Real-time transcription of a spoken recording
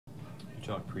You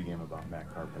talked pregame about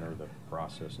Matt Carpenter, the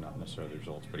process, not necessarily the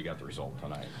results, but he got the result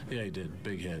tonight. Yeah, he did.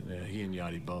 Big hit. He and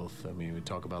Yachty both. I mean, we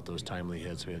talk about those timely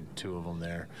hits. We had 2 of them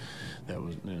there. That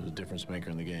was the difference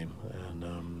maker in the game.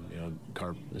 And,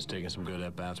 Carp is taking some good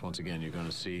at-bats. Once again, you're going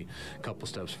to see a couple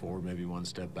steps forward, maybe 1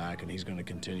 step back, and he's going to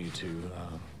continue to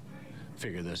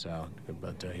figure this out.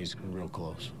 But he's real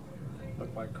close.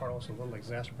 Looked like Carlos a little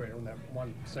exasperated when that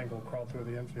one single crawled through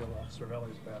the infield off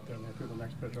Cervelli's bat there, and they threw the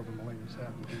next pitch over Molina's head.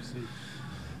 And DC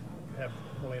have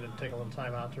Molina to take a little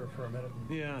time out there for a minute.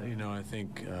 Yeah, I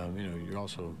think you're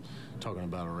also talking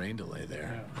about a rain delay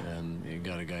there, and you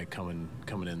got a guy coming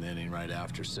in the inning right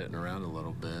after, sitting around a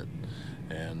little bit,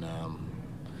 and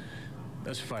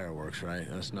that's fireworks, right?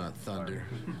 That's not thunder.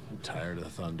 I'm tired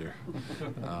of thunder.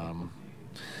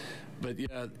 But,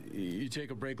 yeah, you take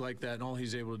a break like that, and all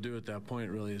he's able to do at that point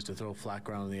really is to throw flat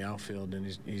ground in the outfield, and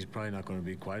he's probably not going to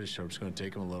be quite as sharp. It's going to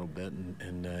take him a little bit,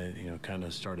 and kind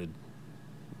of started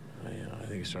 – I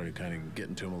think he started kind of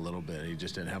getting to him a little bit. He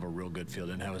just didn't have a real good feel,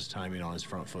 didn't have his timing on his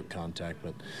front foot contact.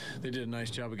 But they did a nice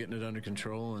job of getting it under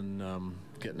control and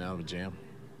getting out of a jam.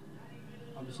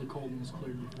 Obviously, Kolten was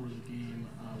cleared before the game.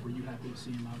 Were you happy to see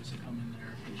him obviously come in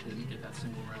there and get that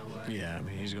single right away? Yeah, I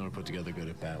mean, he's going to put together a good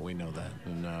at-bat. We know that.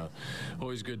 And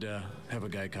always good to have a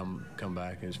guy come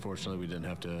back. Fortunately, we didn't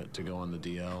have to go on the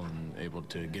DL and able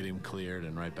to get him cleared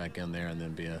and right back in there and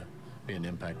then be an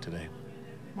impact today.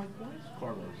 Mike, why has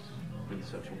Carlos been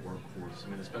such a workhorse? I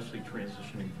mean, especially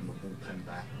transitioning from the bullpen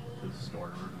back to the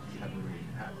starter. He hadn't really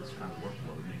had this kind of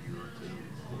workload in a year or two.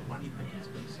 Why do you think he's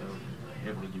been so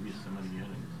able to give you so many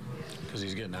innings? Because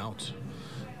he's getting outs.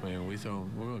 I mean, we're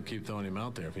going to keep throwing him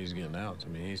out there if he's getting outs. I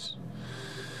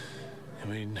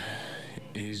mean,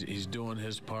 he's doing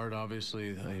his part.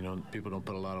 Obviously, people don't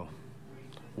put a lot of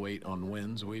weight on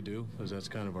wins. We do, because that's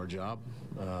kind of our job.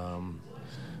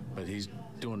 But he's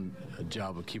doing a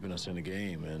job of keeping us in the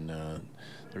game, and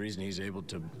the reason he's able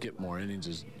to get more innings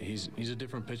is he's a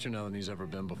different pitcher now than he's ever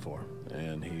been before.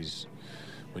 And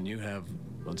when you have,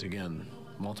 once again,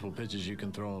 multiple pitches you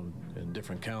can throw in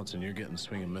different counts, and you're getting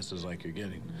swing and misses like you're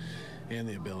getting, and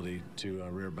the ability to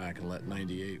rear back and let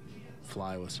 98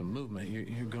 fly with some movement,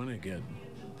 you're going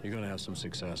to have some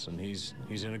success. And he's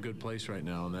in a good place right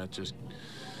now, and that just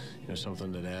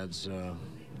something that adds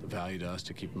value to us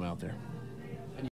to keep him out there.